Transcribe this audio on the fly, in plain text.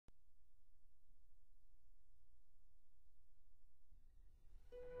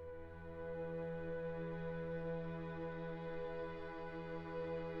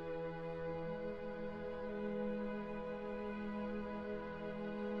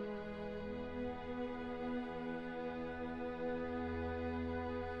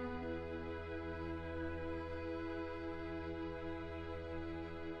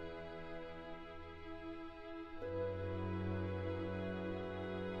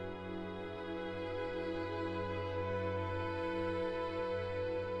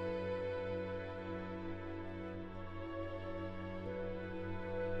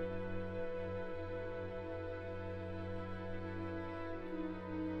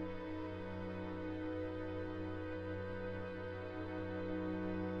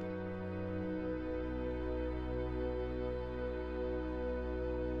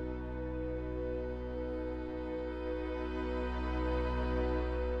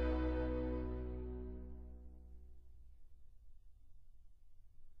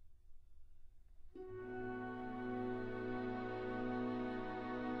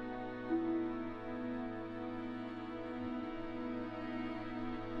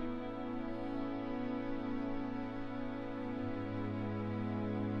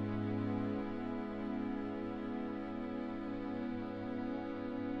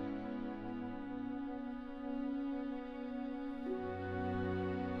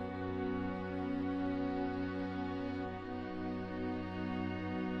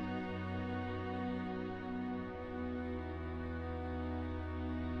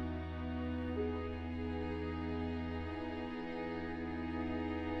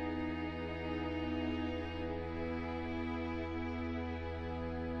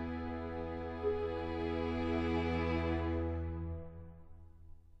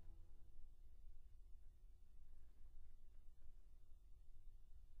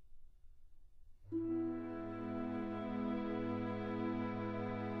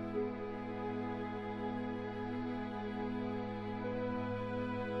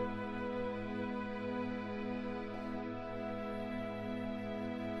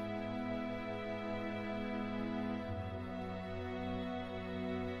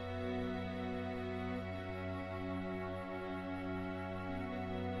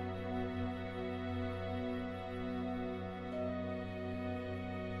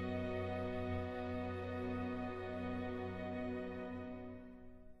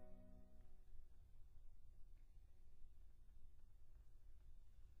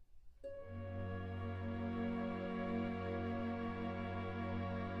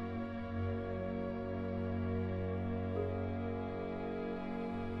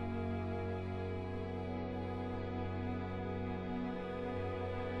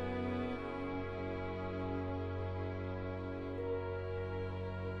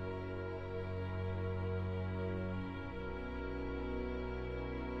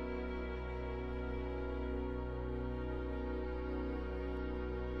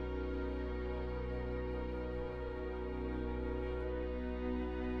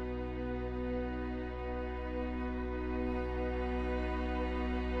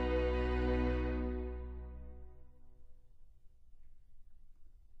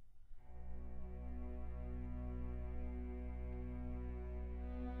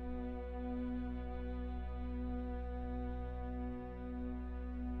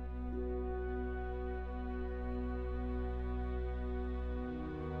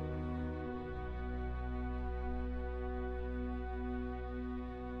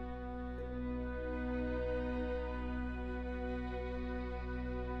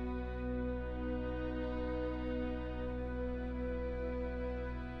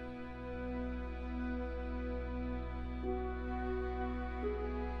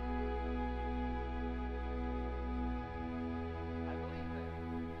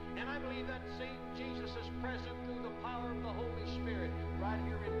believe that same Jesus is present through the power of the Holy Spirit right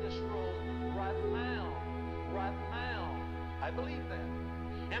here in this room, right now. Right now. I believe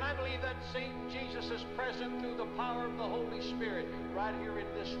that. And I believe that same Jesus is present through the power of the Holy Spirit right here in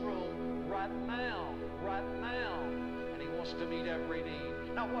this room, right now. Right now. And he wants to meet every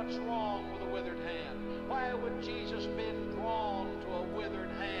need. Now what's wrong with a withered hand? Why would Jesus been drawn to a withered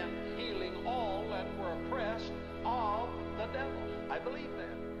hand, healing all that were oppressed of the devil? I believe that.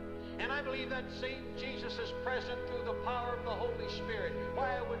 And I believe that same Jesus is present through the power of the Holy Spirit.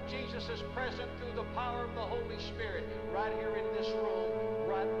 Why would Jesus is present through the power of the Holy Spirit right here in this room,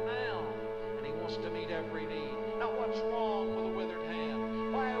 right now? And he wants to meet every need. Now what's wrong with a withered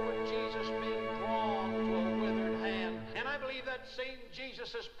hand? Why would Jesus been drawn to a withered hand? And I believe that same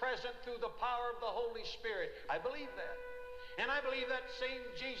Jesus is present through the power of the Holy Spirit. I believe that. And I believe that same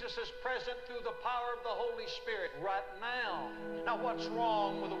Jesus is present through the power of the Holy Spirit right now. Now what's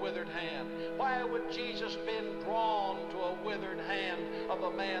wrong with a withered hand? Why would Jesus been drawn to a withered hand of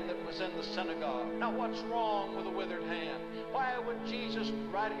a man that was in the synagogue? Now what's wrong with a withered hand? Why would Jesus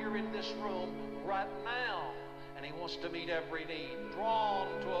right here in this room right now? And he wants to meet every need. Drawn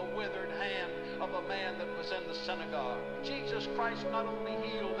to a withered hand of a man that was in the synagogue. Jesus Christ not only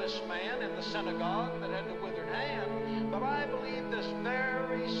healed this man in the synagogue that had the withered hand, but I believe this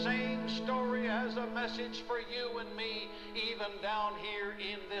very same story has a message for you and me, even down here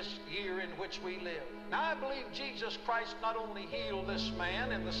in this year in which we live. Now I believe Jesus Christ not only healed this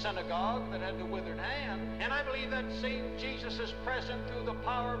man in the synagogue that had the withered hand, and I believe that same Jesus is present through the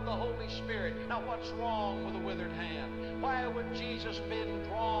power of the Holy Spirit. Now what's wrong with a withered hand? Why would Jesus been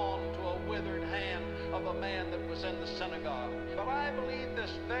drawn to a withered hand of a man that was in the synagogue? But I believe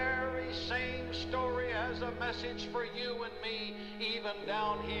this very same story has a message for you and me, even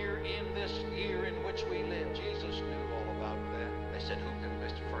down here in this year in which we live. Jesus knew all about that. They said, who can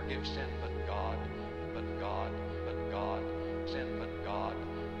forgive sin but God? But God, but God, sin but God.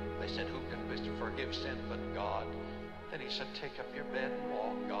 They said, who can forgive sin but God? Then he said, take up your bed and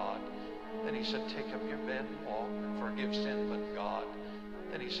walk, God. Then he said, take up your bed and walk. Forgive sin but God.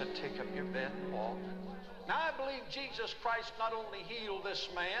 Then he said, take up your bed and walk. Now I believe Jesus Christ not only healed this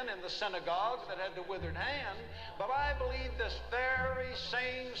man in the synagogue that had the withered hand, but I believe this very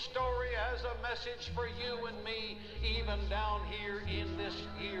same story has a message for you and me, even down here in this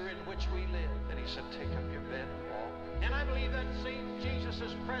year in which we live. Then he said, take up your bed and walk. And I believe that same Jesus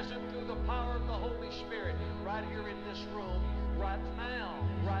is present through the power of the Holy Spirit right here in this room, right now,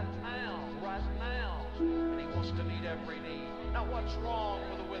 right now, right now. And he wants to meet every need. Now what's wrong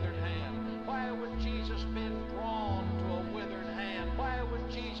with a withered hand? Why would Jesus been drawn to a withered hand? Why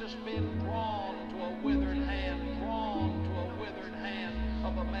would Jesus been drawn to a withered hand? Drawn to a withered hand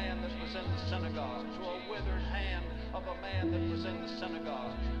of a man that was in the synagogue. To a withered hand of a man that was in the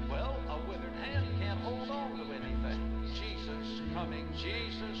synagogue. Well, a withered hand can't hold on to anything. Jesus coming.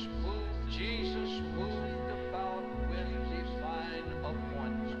 Jesus moved about with divine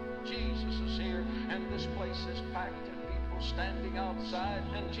appointment. Jesus is here, and this place is packed and people standing outside,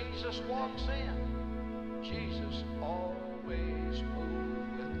 and Jesus walks in. Jesus always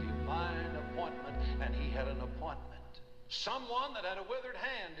moved with divine appointment, and he had an appointment. Someone that had a withered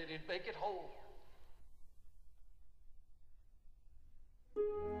hand, did he make it whole?